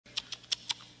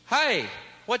Hey,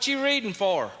 what you reading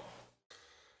for?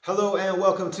 Hello and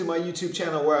welcome to my YouTube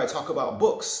channel where I talk about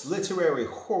books, literary,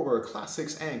 horror,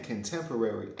 classics, and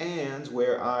contemporary, and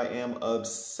where I am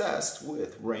obsessed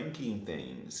with ranking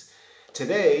things.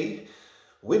 Today,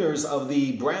 winners of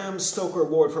the Bram Stoker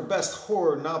Award for Best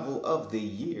Horror Novel of the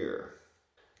Year.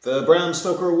 The Bram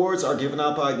Stoker Awards are given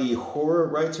out by the Horror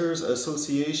Writers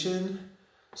Association,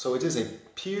 so it is a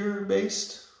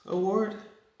peer-based award,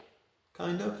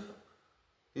 kind of.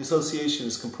 The association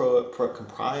is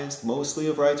comprised mostly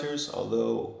of writers,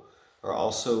 although there are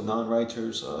also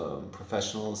non-writers,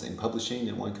 professionals in publishing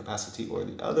in one capacity or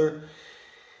the other.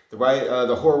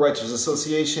 The Horror Writers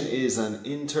Association is an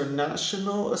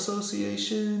international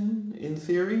association in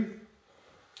theory,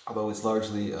 although it's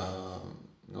largely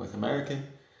North American.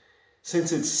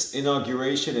 Since its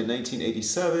inauguration in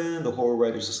 1987, the Horror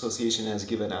Writers Association has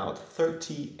given out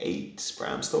 38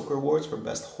 Bram Stoker Awards for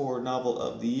Best Horror Novel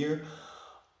of the Year,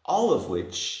 all of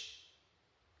which,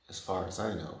 as far as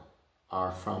I know,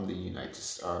 are from the United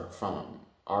States,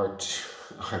 our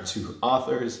two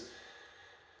authors,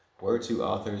 were two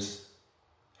authors,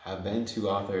 have been two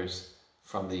authors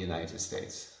from the United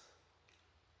States.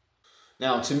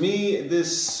 Now, to me,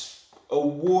 this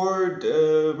award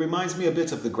reminds me a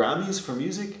bit of the Grammys for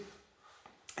music,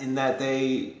 in that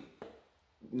they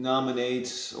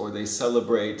nominate or they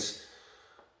celebrate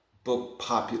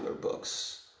popular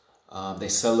books. They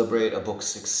celebrate a book's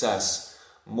success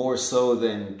more so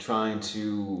than trying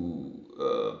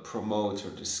to promote or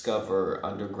discover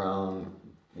underground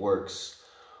works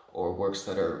or works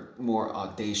that are more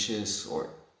audacious or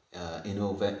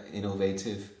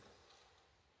innovative.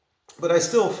 But I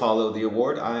still follow the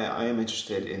award. I am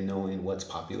interested in knowing what's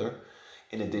popular,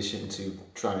 in addition to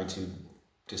trying to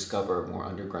discover more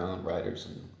underground writers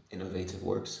and innovative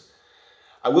works.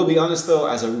 I will be honest though,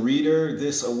 as a reader,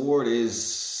 this award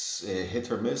is hit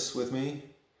or miss with me.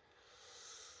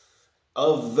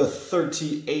 Of the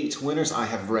 38 winners, I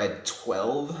have read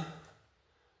 12.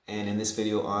 And in this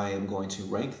video, I am going to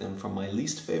rank them from my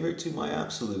least favorite to my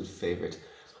absolute favorite.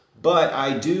 But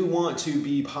I do want to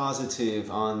be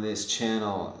positive on this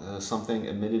channel, something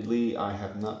admittedly I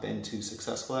have not been too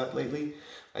successful at lately.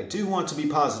 I do want to be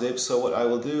positive, so what I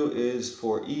will do is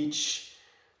for each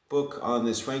book on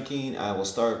this ranking, I will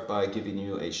start by giving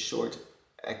you a short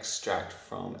extract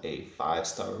from a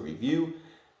 5-star review,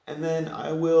 and then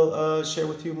I will share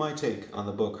with you my take on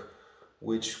the book,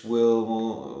 which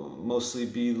will mostly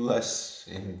be less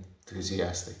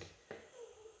enthusiastic.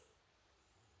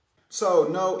 So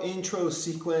no intro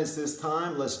sequence this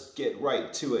time, let's get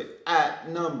right to it. At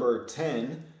number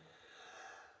 10,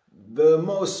 the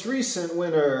most recent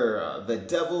winner, The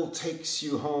Devil Takes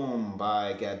You Home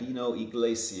by Gabino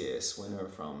Iglesias, winner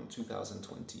from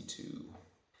 2022.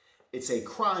 It's a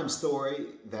crime story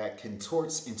that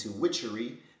contorts into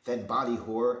witchery, then body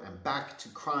horror, and back to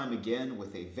crime again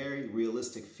with a very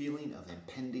realistic feeling of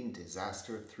impending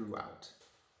disaster throughout.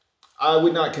 I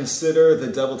would not consider The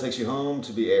Devil Takes You Home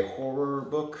to be a horror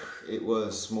book. It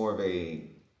was more of a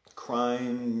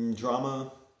crime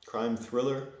drama, crime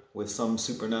thriller with some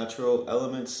supernatural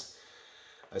elements.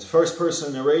 As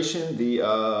first-person narration,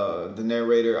 the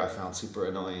narrator I found super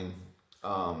annoying.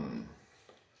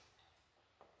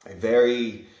 A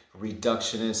very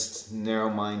reductionist,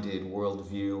 narrow-minded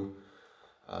worldview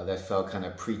that felt kind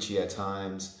of preachy at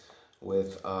times,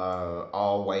 with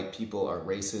all white people are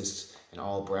racist and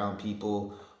all brown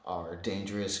people are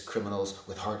dangerous criminals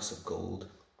with hearts of gold.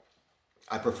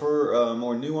 I prefer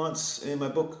more nuance in my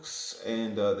books,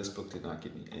 and this book did not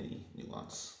give me any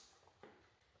nuance.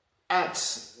 At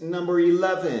number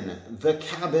 11, The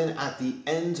Cabin at the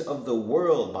End of the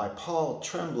World by Paul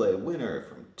Tremblay, winner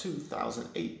from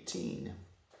 2018.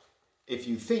 If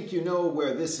you think you know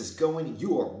where this is going,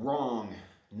 you are wrong.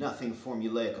 Nothing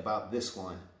formulaic about this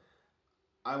one.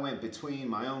 I went between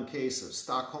my own case of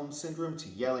Stockholm Syndrome to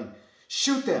yelling,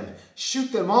 "Shoot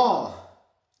them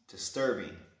all!"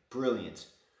 Disturbing, brilliant.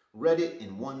 Read it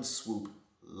in one swoop,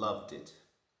 loved it.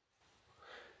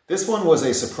 This one was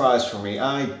a surprise for me.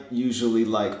 I usually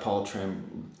like Paul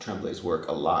Tremblay's work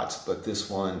a lot, but this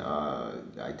one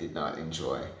I did not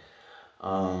enjoy.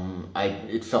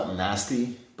 It felt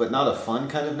nasty, but not a fun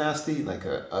kind of nasty, like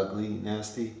a ugly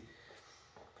nasty.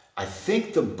 I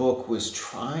think the book was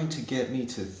trying to get me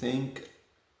to think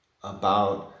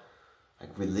about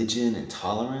like religion and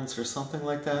tolerance or something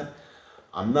like that.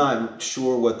 I'm not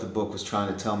sure what the book was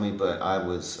trying to tell me, but I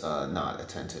was not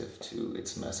attentive to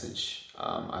its message.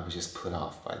 I was just put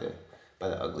off by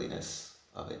the ugliness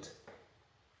of it.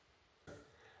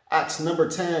 At number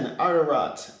 10,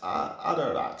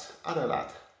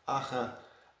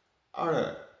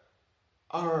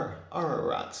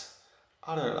 Ararat.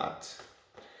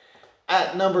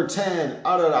 At number 10,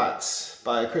 Ararat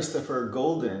by Christopher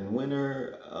Golden,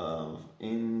 winner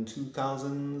in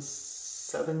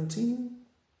 2017.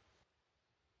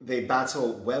 They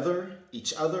battle weather,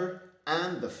 each other,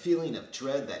 and the feeling of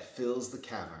dread that fills the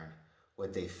cavern.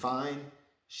 What they find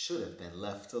should have been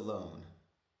left alone.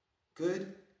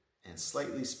 Good and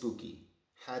slightly spooky,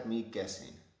 had me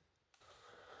guessing.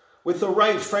 With the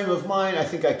right frame of mind, I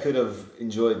think I could have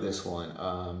enjoyed this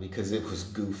one because it was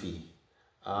goofy.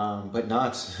 But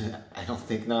not, I don't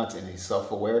think not in a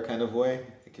self-aware kind of way.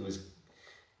 I think it was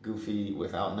goofy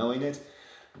without knowing it.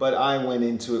 But I went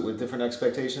into it with different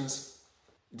expectations.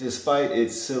 Despite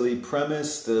its silly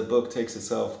premise, the book takes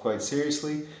itself quite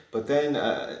seriously. But then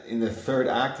in the third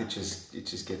act, it just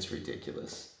gets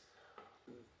ridiculous.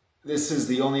 This is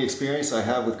the only experience I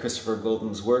have with Christopher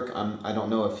Golden's work. I don't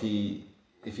know if he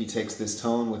takes this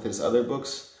tone with his other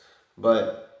books,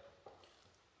 but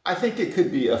I think it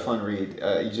could be a fun read.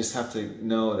 You just have to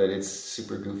know that it's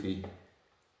super goofy,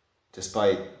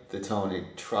 despite the tone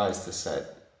it tries to set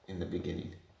in the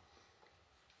beginning.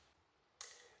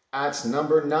 At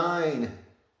number 9,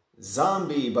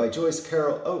 Zombie by Joyce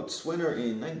Carol Oates, winner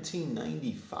in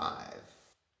 1995.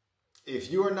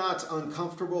 If you are not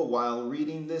uncomfortable while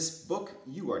reading this book,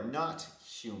 you are not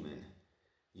human.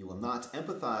 You will not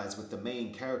empathize with the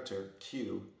main character,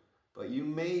 Q, but you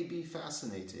may be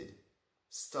fascinated.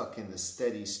 Stuck in the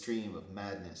steady stream of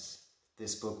madness,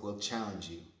 this book will challenge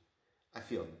you. I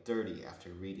feel dirty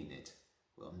after reading it.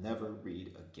 Will never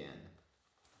read again.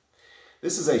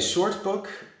 This is a short book.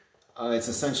 It's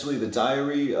essentially the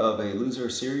diary of a loser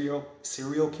serial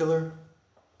killer.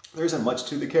 There isn't much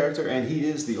to the character, and he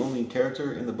is the only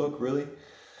character in the book, really.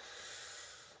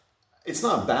 It's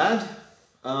not bad,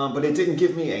 but it didn't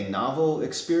give me a novel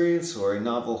experience or a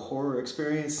novel horror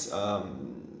experience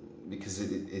because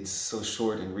it's so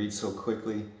short and reads so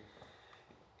quickly.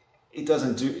 It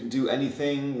doesn't do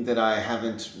anything that I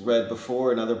haven't read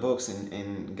before in other books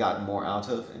and gotten more out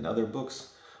of in other books,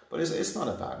 but it's not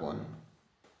a bad one.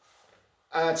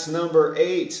 At number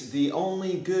 8, The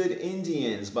Only Good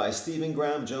Indians by Stephen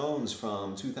Graham Jones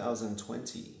from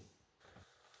 2020.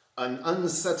 An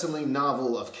unsettling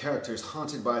novel of characters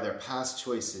haunted by their past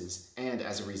choices and,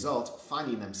 as a result,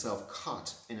 finding themselves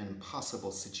caught in an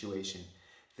impossible situation.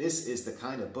 This is the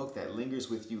kind of book that lingers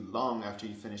with you long after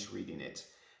you finish reading it.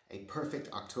 A perfect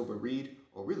October read,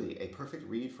 or really a perfect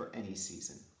read for any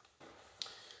season.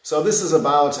 So this is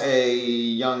about a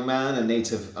young man, a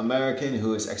Native American,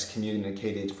 who is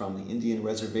excommunicated from the Indian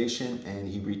reservation, and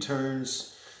he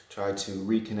returns, try to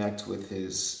reconnect with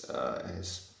his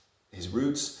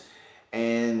roots,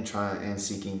 and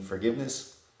seeking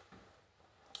forgiveness.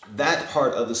 That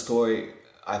part of the story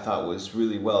I thought was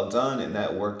really well done, and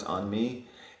that worked on me.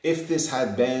 If this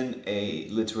had been a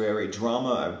literary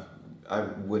drama, I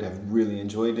would have really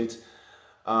enjoyed it.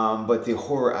 But the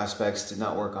horror aspects did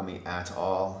not work on me at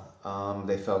all.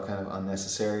 They felt kind of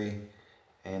unnecessary,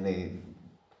 and they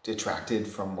detracted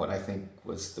from what I think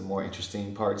was the more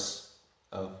interesting parts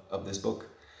of this book.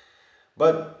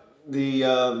 But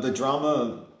the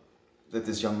drama that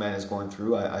this young man is going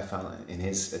through, I found in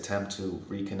his attempt to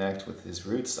reconnect with his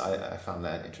roots, I found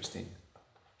that interesting.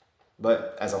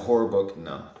 But as a horror book,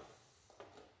 no.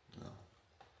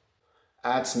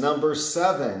 At number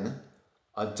 7,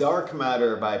 A Dark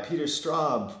Matter by Peter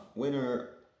Straub, winner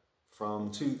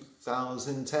from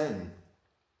 2010.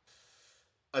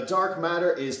 A Dark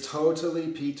Matter is totally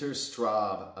Peter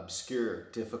Straub.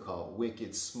 Obscure, difficult,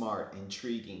 wicked, smart,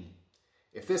 intriguing.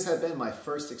 If this had been my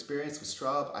first experience with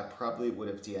Straub, I probably would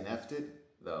have DNF'd it,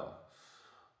 though.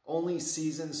 Only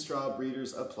seasoned Straub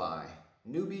readers apply.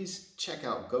 Newbies, check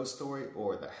out Ghost Story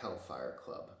or The Hellfire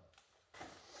Club.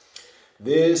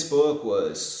 This book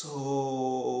was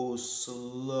so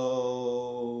slow.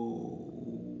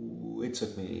 It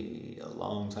took me a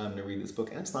long time to read this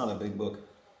book, and it's not a big book.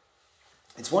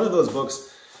 It's one of those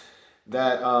books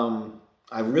that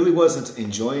I really wasn't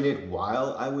enjoying it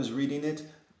while I was reading it,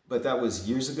 but that was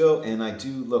years ago, and I do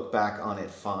look back on it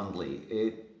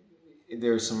fondly.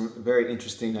 There's some very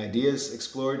interesting ideas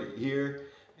explored here,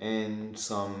 and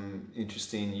some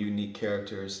interesting, unique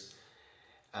characters.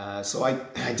 So I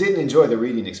didn't enjoy the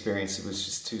reading experience. It was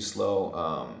just too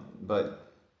slow,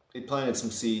 but it planted some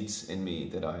seeds in me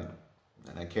that I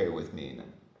carry with me,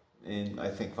 and I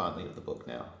think fondly of the book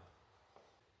now.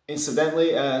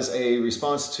 Incidentally, as a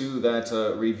response to that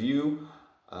review,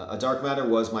 A Dark Matter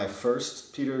was my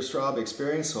first Peter Straub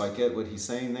experience, so I get what he's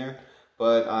saying there.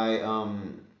 But I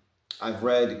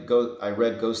read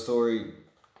Ghost Story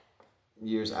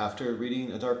years after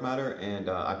reading A Dark Matter, and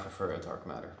I prefer A Dark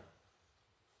Matter.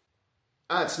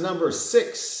 At number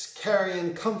 6,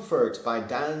 Carrying Comfort by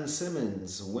Dan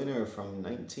Simmons, winner from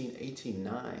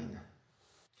 1989.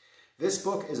 This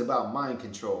book is about mind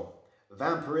control,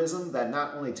 vampirism that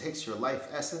not only takes your life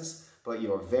essence, but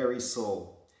your very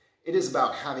soul. It is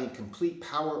about having complete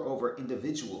power over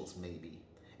individuals, maybe.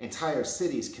 Entire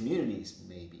cities, communities,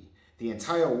 maybe. The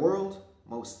entire world,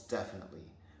 most definitely.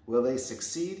 Will they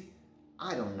succeed?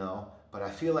 I don't know, but I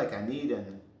feel like I need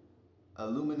an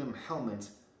aluminum helmet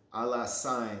a la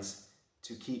Signs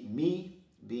to keep me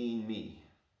being me.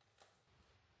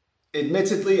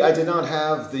 Admittedly, I did not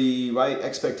have the right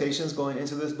expectations going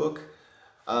into this book.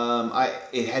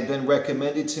 It had been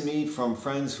recommended to me from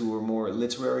friends who were more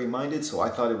literary minded, so I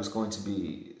thought it was going to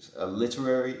be a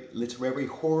literary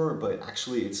horror, but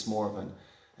actually it's more of an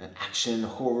action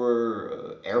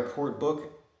horror airport book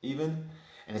even.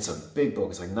 And it's a big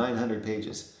book, it's like 900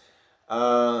 pages.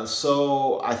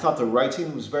 So I thought the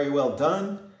writing was very well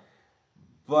done.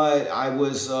 But I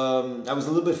was a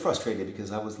little bit frustrated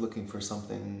because I was looking for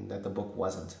something that the book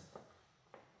wasn't.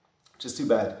 Just too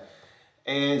bad.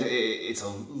 And it's a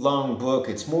long book.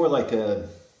 It's more like a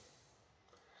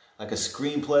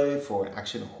screenplay for an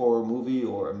action horror movie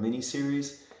or a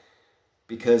miniseries,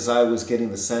 because I was getting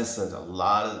the sense that a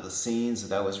lot of the scenes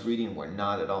that I was reading were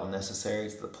not at all necessary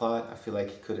to the plot. I feel like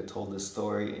he could have told this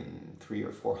story in 300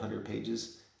 or 400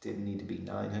 pages. Didn't need to be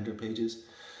 900 pages.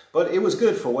 But it was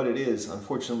good for what it is.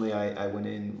 Unfortunately, I went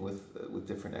in with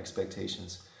different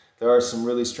expectations. There are some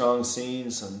really strong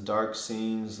scenes, some dark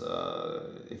scenes.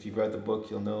 If you've read the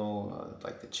book, you'll know,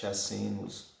 like the chess scene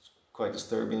was quite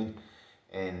disturbing.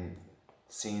 And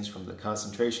scenes from the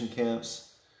concentration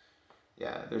camps.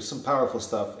 Yeah, there's some powerful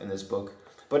stuff in this book.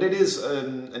 But it is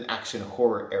an action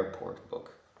horror airport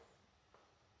book.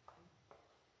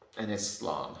 And it's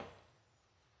long.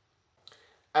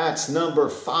 At number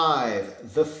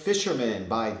 5, The Fisherman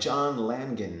by John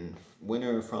Langan,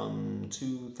 winner from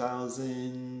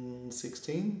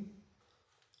 2016.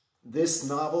 This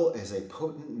novel is a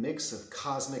potent mix of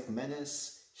cosmic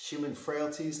menace, human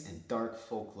frailties, and dark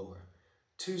folklore.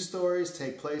 2 stories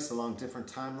take place along different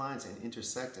timelines and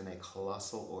intersect in a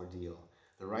colossal ordeal.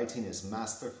 The writing is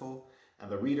masterful,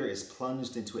 and the reader is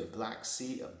plunged into a black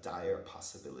sea of dire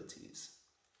possibilities.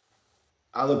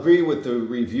 I'll agree with the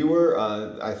reviewer.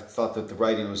 I thought that the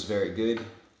writing was very good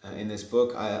in this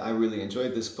book. I really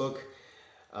enjoyed this book.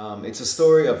 It's a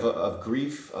story of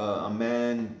grief. A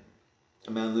man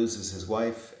loses his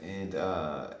wife, and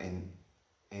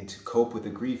to cope with the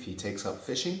grief, he takes up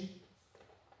fishing.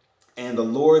 And the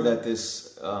lore that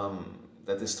this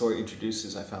story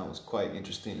introduces, I found was quite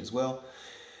interesting as well.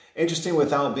 Interesting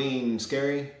without being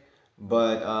scary,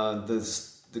 but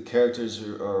the characters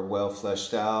are well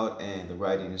fleshed out, and the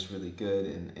writing is really good,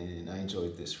 and I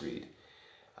enjoyed this read.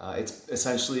 It's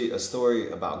essentially a story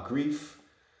about grief.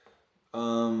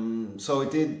 So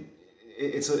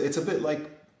it's a bit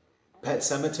like Pet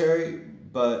Sematary,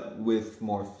 but with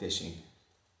more fishing.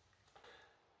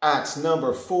 At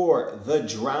number 4, The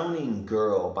Drowning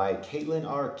Girl by Caitlin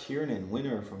R. Kiernan,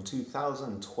 winner from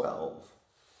 2012.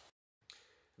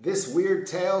 This weird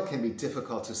tale can be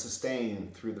difficult to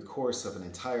sustain through the course of an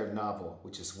entire novel,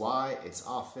 which is why it's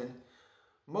often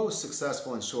most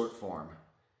successful in short form.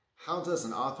 How does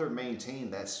an author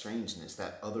maintain that strangeness,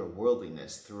 that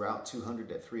otherworldliness throughout 200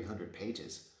 to 300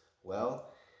 pages?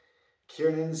 Well,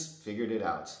 Kiernan's figured it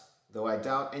out, though I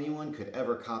doubt anyone could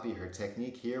ever copy her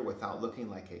technique here without looking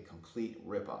like a complete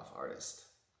rip-off artist.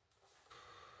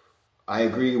 I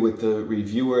agree with the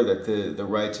reviewer that the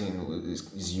writing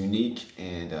is unique,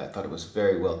 and I thought it was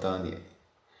very well done.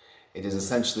 It is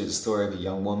essentially the story of a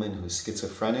young woman who's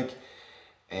schizophrenic,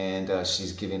 and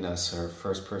she's giving us her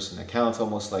first-person account,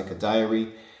 almost like a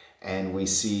diary, and we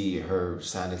see her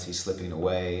sanity slipping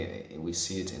away. We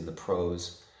see it in the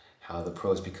prose, how the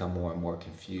prose become more and more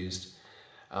confused.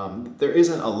 There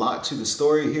isn't a lot to the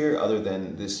story here other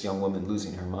than this young woman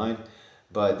losing her mind,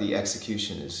 but the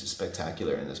execution is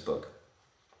spectacular in this book.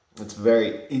 It's a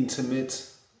very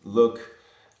intimate look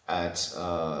at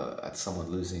someone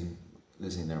losing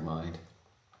their mind.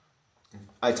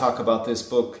 I talk about this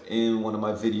book in one of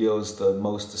my videos, the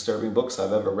most disturbing books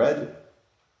I've ever read.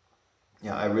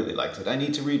 Yeah, I really liked it. I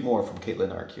need to read more from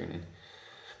Caitlin R. Kiernan.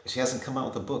 She hasn't come out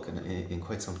with a book in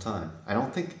quite some time. I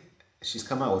don't think she's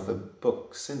come out with a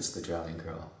book since The Drowning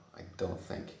Girl. I don't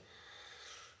think.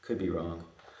 Could be wrong.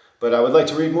 But I would like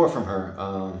to read more from her.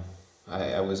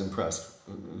 I was impressed,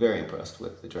 very impressed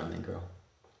with The Drowning Girl.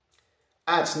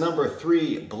 At number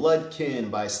 3, Bloodkin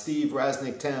by Steve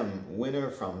Raznick-Tem, winner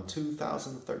from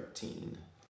 2013.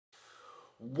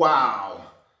 Wow!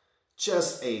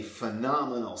 Just a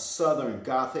phenomenal Southern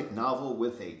Gothic novel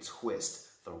with a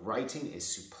twist. The The writing is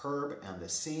superb, and the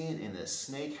scene in the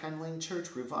snake handling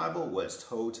church revival was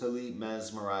totally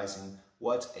mesmerizing.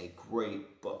 What a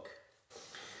great book.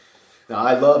 Now,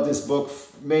 I love this book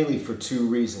mainly for two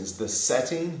reasons. The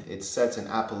setting, it's set in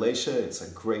Appalachia. It's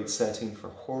a great setting for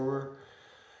horror.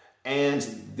 And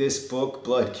this book,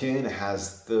 Bloodkin,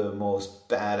 has the most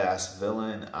badass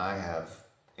villain I have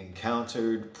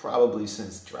encountered probably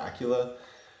since Dracula.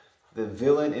 The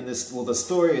villain in this, well, the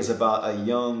story is about a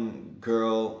young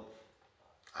girl.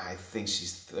 I think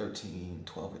she's 13,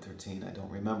 12 or 13. I don't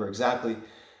remember exactly.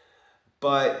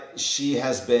 But she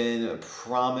has been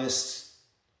promised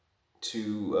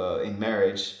to, in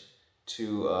marriage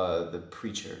to the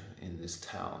preacher in this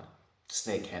town,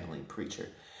 snake handling preacher.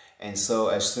 And so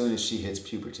as soon as she hits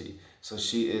puberty, so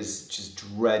she is just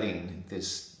dreading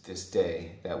this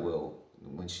day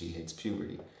when she hits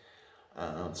puberty.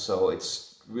 So it's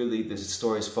really, this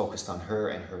story is focused on her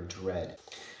and her dread.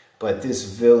 But this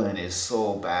villain is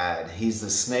so bad. He's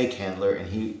the snake handler, and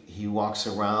he walks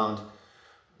around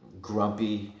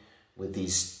grumpy with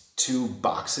these 2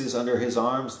 boxes under his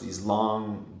arms, these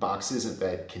long boxes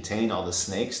that contain all the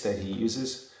snakes that he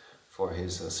uses for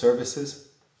his services.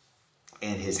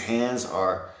 And his hands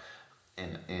are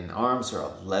and arms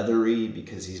are leathery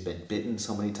because he's been bitten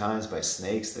so many times by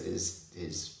snakes that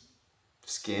his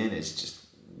skin is just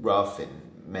rough and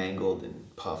mangled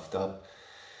and puffed up.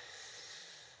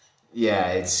 Yeah,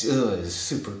 it's a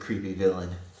super creepy villain.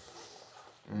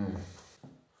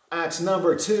 At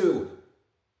number 2,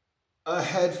 A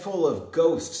Head Full of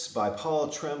Ghosts by Paul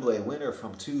Tremblay, winner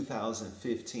from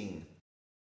 2015.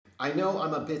 I know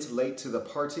I'm a bit late to the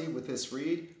party with this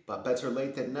read, but better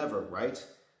late than never, right?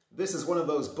 This is one of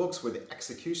those books where the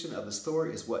execution of the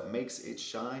story is what makes it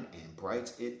shine, and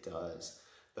bright it does.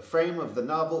 The frame of the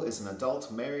novel is an adult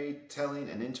Mary telling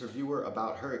an interviewer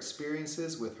about her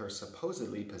experiences with her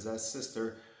supposedly possessed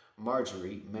sister,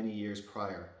 Marjorie, many years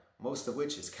prior, most of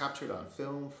which is captured on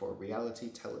film for reality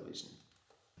television.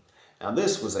 Now,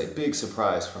 this was a big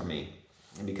surprise for me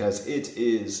because it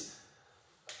is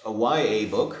a YA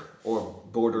book, or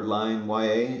borderline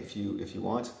YA if you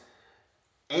want,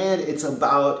 and it's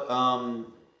about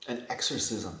an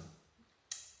exorcism.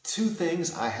 2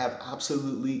 things I have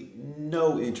absolutely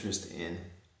no interest in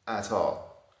at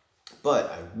all,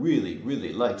 but I really,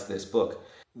 really liked this book.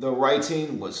 The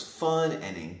writing was fun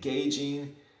and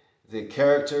engaging. The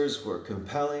characters were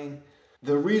compelling.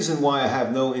 The reason why I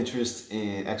have no interest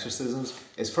in exorcisms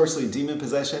is, firstly, demon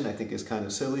possession I think is kind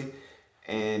of silly,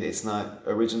 and it's not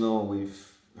original. We've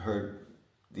heard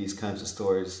these kinds of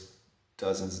stories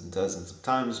dozens and dozens of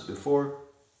times before.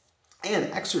 And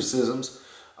exorcisms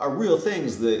are real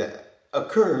things that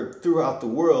occur throughout the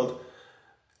world.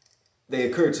 They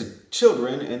occur to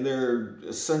children, and they're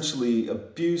essentially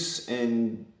abuse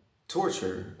and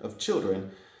torture of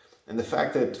children. And the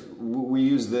fact that we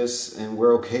use this and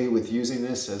we're okay with using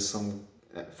this as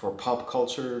for pop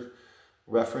culture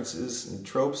references and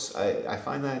tropes, I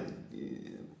find that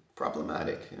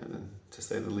problematic, to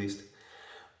say the least.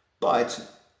 But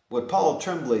what Paul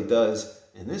Tremblay does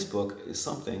in this book is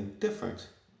something different.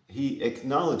 He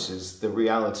acknowledges the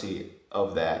reality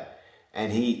of that,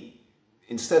 and he,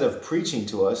 instead of preaching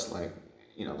to us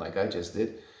like I just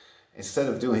did, instead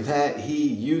of doing that, he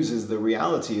uses the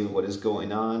reality of what is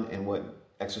going on and what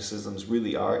exorcisms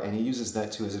really are, and he uses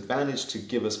that to his advantage to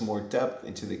give us more depth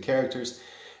into the characters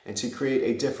and to create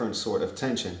a different sort of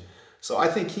tension. So I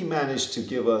think he managed to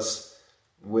give us,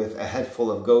 with A Head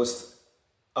Full of Ghosts,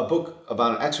 a book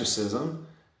about an exorcism,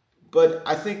 but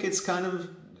I think it's kind of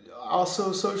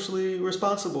also socially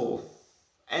responsible,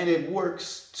 and it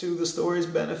works to the story's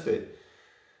benefit.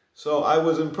 So I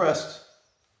was impressed,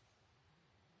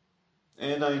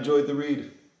 and I enjoyed the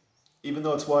read. Even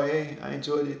though it's YA, I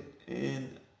enjoyed it,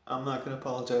 and I'm not going to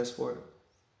apologize for it.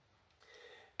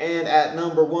 And at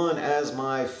number 1, as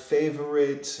my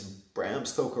favorite Bram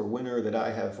Stoker winner that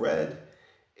I have read,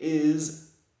 is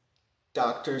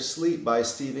Dr. Sleep by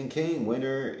Stephen King,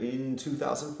 winner in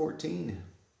 2014.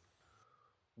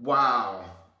 Wow,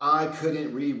 I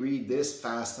couldn't reread this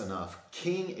fast enough.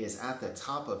 King is at the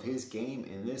top of his game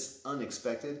in this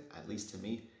unexpected, at least to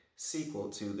me, sequel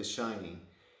to The Shining.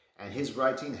 And his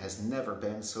writing has never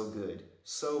been so good,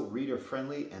 so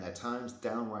reader-friendly, and at times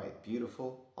downright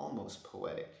beautiful, almost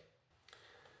poetic.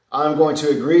 I'm going to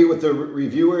agree with the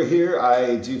reviewer here.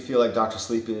 I do feel like Dr.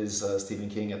 Sleep is Stephen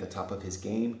King at the top of his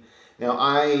game. Now,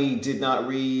 I did not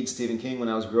read Stephen King when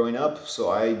I was growing up, so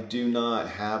I do not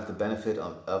have the benefit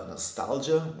of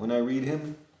nostalgia when I read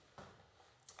him.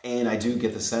 And I do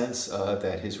get the sense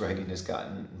that his writing has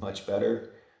gotten much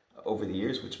better over the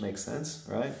years, which makes sense,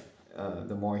 right?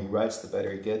 The more he writes, the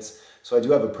better he gets. So I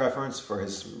do have a preference for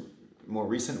his more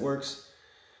recent works,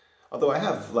 although I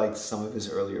have liked some of his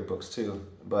earlier books too.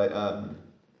 But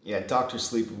yeah, Dr.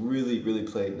 Sleep really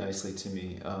played nicely to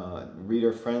me.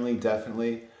 Reader friendly,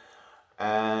 definitely.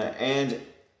 And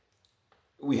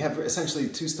we have essentially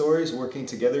two stories working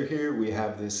together here. We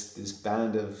have this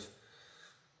band of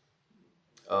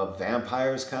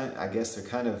vampires, I guess they're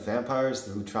kind of vampires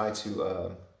who try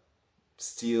to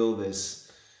steal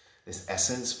this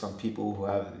essence from people who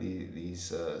have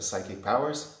these psychic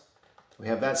powers. We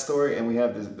have that story, and we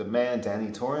have the man,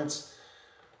 Danny Torrance,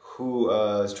 who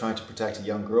is trying to protect a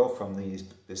young girl from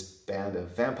this band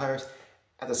of vampires.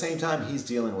 At the same time, he's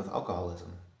dealing with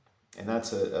alcoholism. And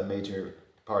that's a major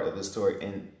part of the story,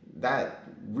 and that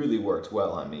really worked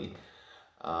well on me.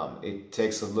 It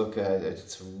takes a look at,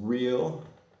 it's real,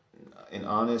 an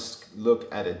honest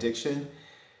look at addiction,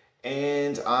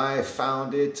 and I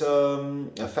found it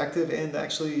effective and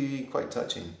actually quite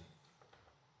touching.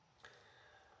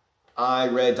 I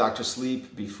read Dr.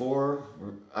 Sleep before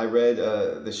I read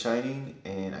The Shining,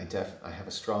 and I have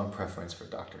a strong preference for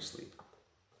Dr. Sleep.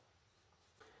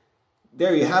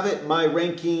 There you have it, my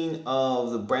ranking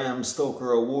of the Bram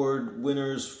Stoker Award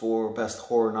winners for Best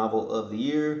Horror Novel of the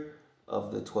Year,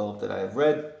 of the 12 that I have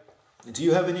read. Do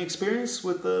you have any experience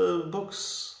with the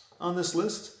books on this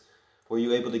list? Were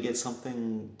you able to get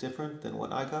something different than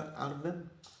what I got out of them?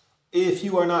 If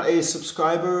you are not a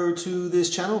subscriber to this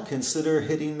channel, consider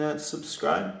hitting that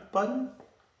subscribe button.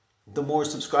 The more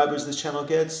subscribers this channel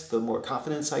gets, the more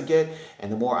confidence I get,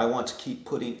 and the more I want to keep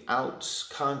putting out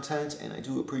content, and I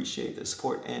do appreciate the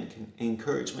support and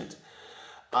encouragement.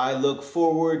 I look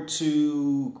forward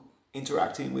to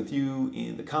interacting with you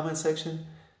in the comment section.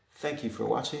 Thank you for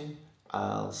watching.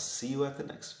 I'll see you at the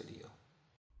next video.